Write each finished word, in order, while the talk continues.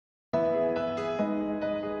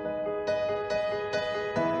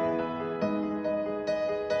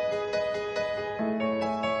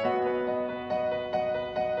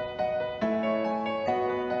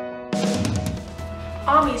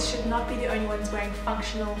Armies should not be the only ones wearing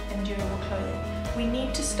functional and durable clothing. We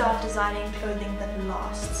need to start designing clothing that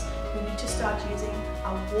lasts. We need to start using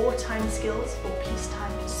our wartime skills for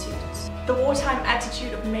peacetime pursuits. The wartime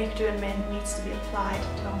attitude of make, do and mend needs to be applied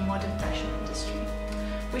to our modern fashion industry.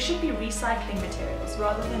 We should be recycling materials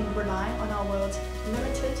rather than relying on our world's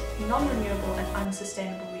limited, non-renewable and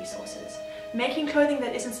unsustainable resources. Making clothing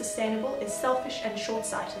that isn't sustainable is selfish and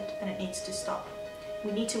short-sighted, and it needs to stop.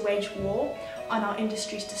 We need to wage war on our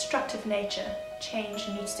industry's destructive nature. Change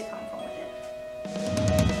needs to come from within.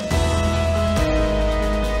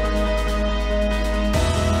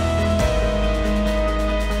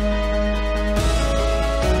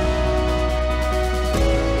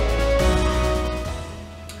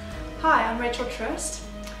 Hi, I'm Troost,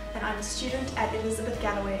 and I'm a student at Elizabeth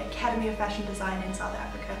Galloway Academy of Fashion Design in South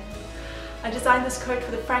Africa. I designed this coat for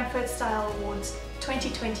the FRANKfurtstyleaward's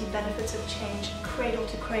 2020 Benefits of Change Cradle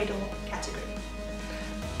to Cradle category.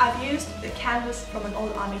 I've used the canvas from an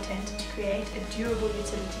old army tent to create a durable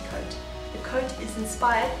utility coat. The coat is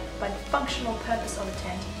inspired by the functional purpose of a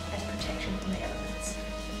tent as protection from the elements.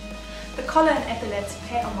 The collar and epaulets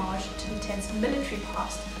pay homage to the tent's military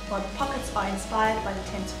past, while the pockets are inspired by the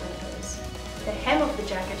tent's windows. The hem of the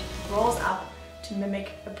jacket rolls up to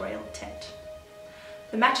mimic a braille tent.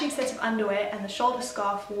 The matching set of underwear and the shoulder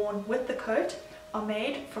scarf worn with the coat are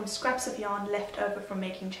made from scraps of yarn left over from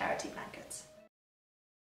making charity blankets.